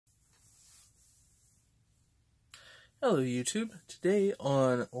Hello YouTube. Today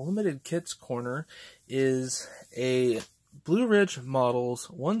on Limited Kits Corner is a Blue Ridge Models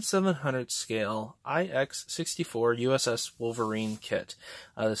 1/700 scale IX-64 USS Wolverine kit.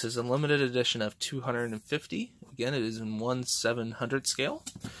 This is a limited edition of 250. Again, it is in 1/700 scale.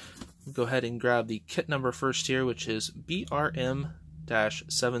 Go ahead and grab the kit number first here, which is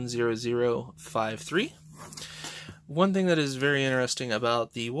BRM-70053. One thing that is very interesting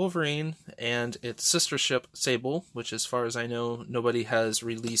about the Wolverine and its sister ship Sable, which as far as I know nobody has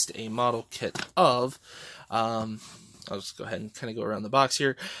released a model kit of, I'll just go ahead and kind of go around the box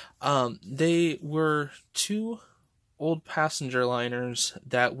here. They were two old passenger liners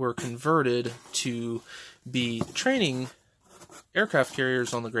that were converted to be training aircraft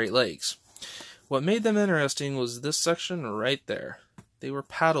carriers on the Great Lakes. What made them interesting was this section right there. They were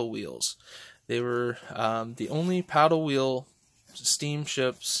paddle wheels. They were the only paddle wheel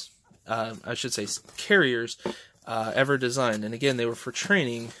steamships, I should say carriers, ever designed. And again, they were for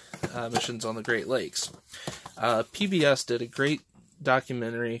training missions on the Great Lakes. PBS did a great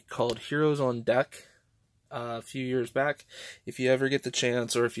documentary called Heroes on Deck a few years back. If you ever get the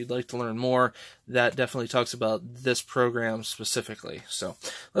chance, or if you'd like to learn more, that definitely talks about this program specifically. So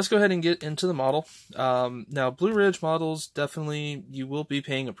let's go ahead and get into the model. Now, Blue Ridge models, definitely you will be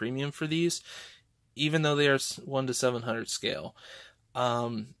paying a premium for these, even though they are 1/700 scale.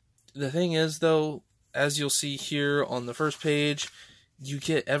 The thing is, though, as you'll see here on the first page, you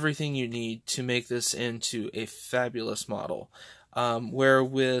get everything you need to make this into a fabulous model. Where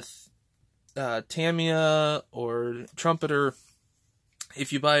with Tamiya or Trumpeter,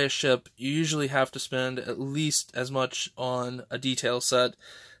 if you buy a ship, you usually have to spend at least as much on a detail set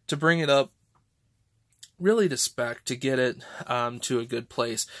to bring it up really to spec, to get it to a good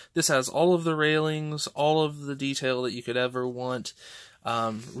place. This has all of the railings, all of the detail that you could ever want,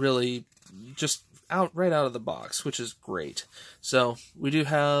 really just right out of the box, which is great. So we do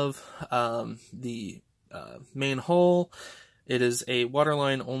have the main hull. It is a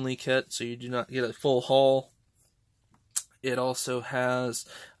waterline only kit, so you do not get a full hull. It also has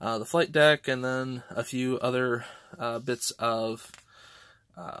the flight deck and then a few other bits of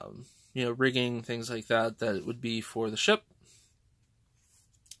rigging, things like that, that would be for the ship.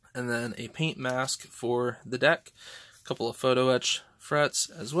 And then a paint mask for the deck, a couple of photo etch frets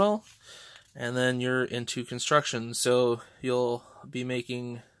as well. And then you're into construction, so you'll be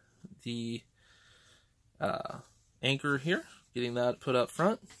making the anchor here, getting that put up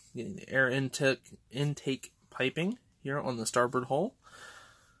front, getting the air intake piping here on the starboard hull,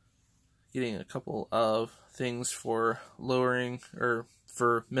 getting a couple of things for lowering, or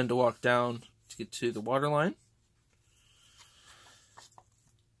for men to walk down to get to the waterline,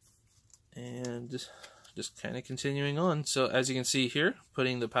 and just kind of continuing on. So as you can see here,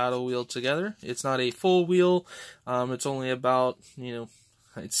 putting the paddle wheel together, it's not a full wheel, it's only about,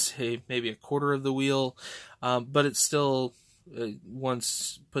 I'd say maybe a quarter of the wheel, but it's still,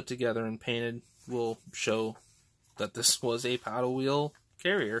 once put together and painted, will show that this was a paddle wheel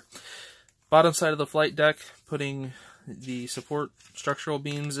carrier. Bottom side of the flight deck, putting the support structural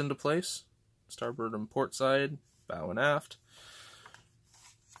beams into place, starboard and port side, bow and aft,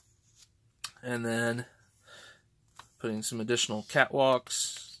 and then putting some additional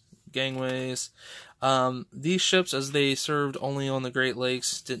catwalks, gangways. These ships, as they served only on the Great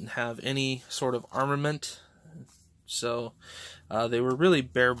Lakes, didn't have any sort of armament, so they were really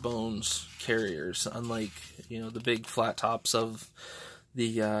bare bones carriers, unlike the big flat tops of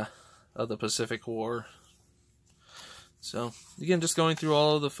the Pacific War. So again, just going through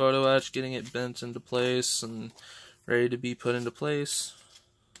all of the photo etch, getting it bent into place and ready to be put into place.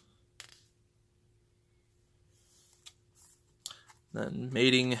 Then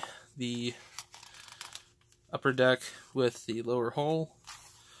mating the upper deck with the lower hull,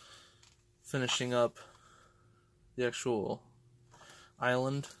 finishing up the actual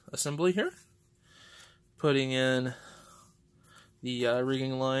island assembly here, putting in the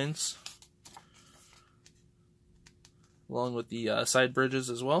rigging lines along with the side bridges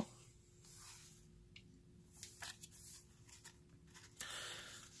as well.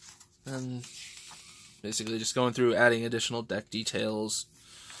 And basically just going through, adding additional deck details,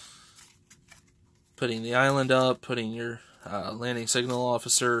 putting the island up, putting your landing signal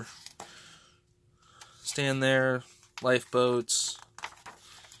officer stand there, lifeboats.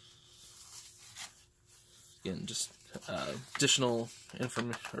 Again, just additional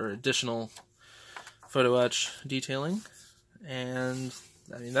photo etch detailing, and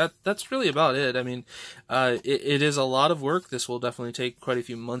I mean, that's really about it. I mean, it is a lot of work. This will definitely take quite a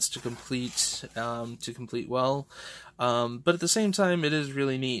few months to complete well. But at the same time, it is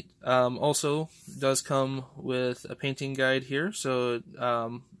really neat. Also, does come with a painting guide here. So,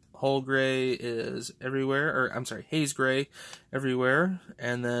 hull gray is everywhere, or I'm sorry, haze gray everywhere,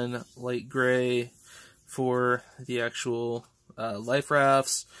 and then light gray for the actual life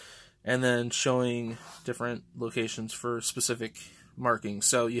rafts, and then showing different locations for specific markings.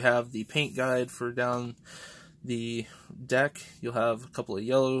 So you have the paint guide for down the deck. You'll have a couple of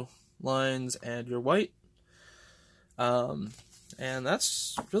yellow lines and your white. And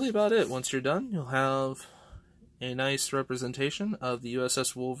that's really about it. Once you're done, you'll have a nice representation of the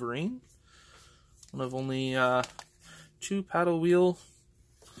USS Wolverine, one of only 2 paddle wheel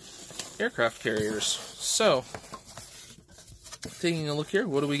aircraft carriers. So, taking a look here,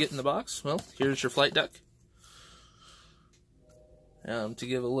 what do we get in the box? Well, here's your flight deck. To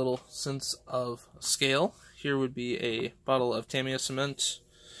give a little sense of scale, here would be a bottle of Tamiya cement.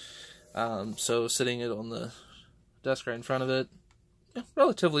 So sitting it on the desk right in front of it, yeah,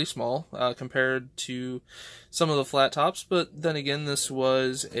 relatively small compared to some of the flat tops, but then again, this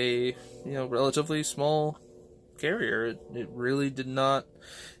was a relatively small carrier. It really did not.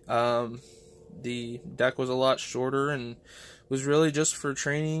 The deck was a lot shorter and was really just for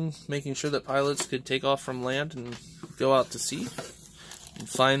training, making sure that pilots could take off from land and go out to sea and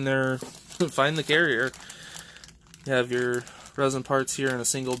find the carrier. You have your resin parts here in a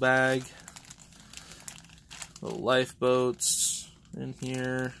single bag. Little lifeboats in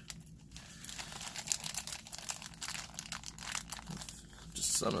here.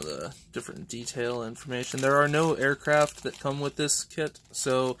 Just some of the different detail information. There are no aircraft that come with this kit,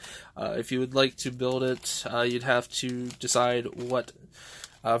 so if you would like to build it, you'd have to decide what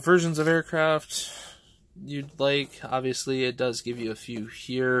versions of aircraft you'd like. Obviously, it does give you a few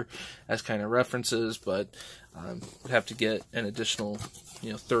here as kind of references, but would have to get an additional,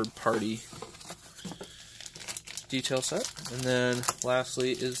 third-party detail set. And then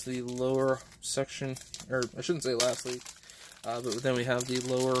lastly is the lower section, or I shouldn't say lastly, but then we have the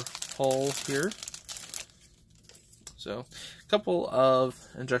lower hull here. So a couple of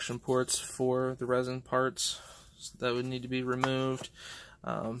injection ports for the resin parts that would need to be removed,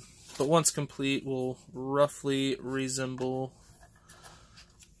 but once complete will roughly resemble,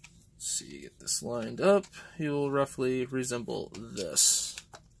 let's see, get this lined up, it will roughly resemble this.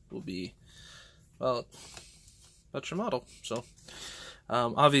 Will be, well, that's your model. So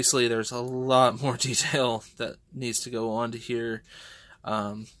obviously there's a lot more detail that needs to go onto here.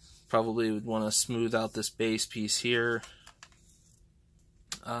 Probably would want to smooth out this base piece here.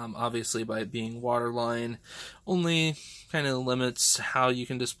 Obviously, by it being waterline, only kind of limits how you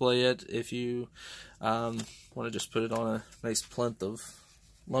can display it. If you want to just put it on a nice plinth of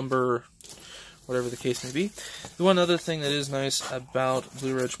lumber, whatever the case may be. The one other thing that is nice about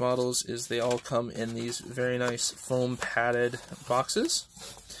Blue Ridge models is they all come in these very nice foam padded boxes.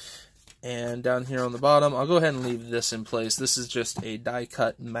 And down here on the bottom, I'll go ahead and leave this in place. This is just a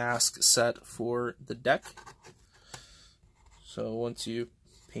die-cut mask set for the deck. So once you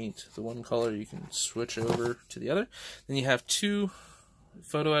paint the one color, you can switch over to the other. Then you have 2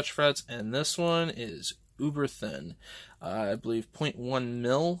 photo etch frets, and this one is uber thin. I believe 0.1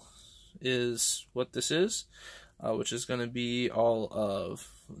 mil is what this is, which is going to be all of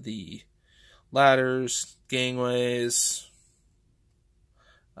the ladders, gangways.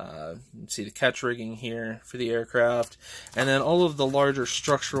 See the catch rigging here for the aircraft, and then all of the larger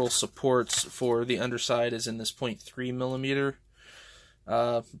structural supports for the underside is in this 0.3 millimeter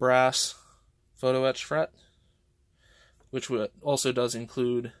brass photo etch fret, which also does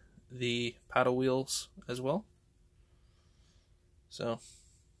include the paddle wheels as well. So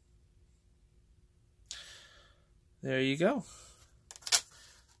there you go.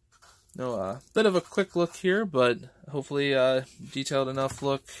 No, bit of a quick look here, but hopefully detailed enough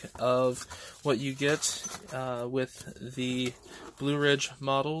look of what you get with the Blue Ridge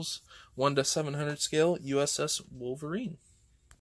models 1:700 scale USS Wolverine.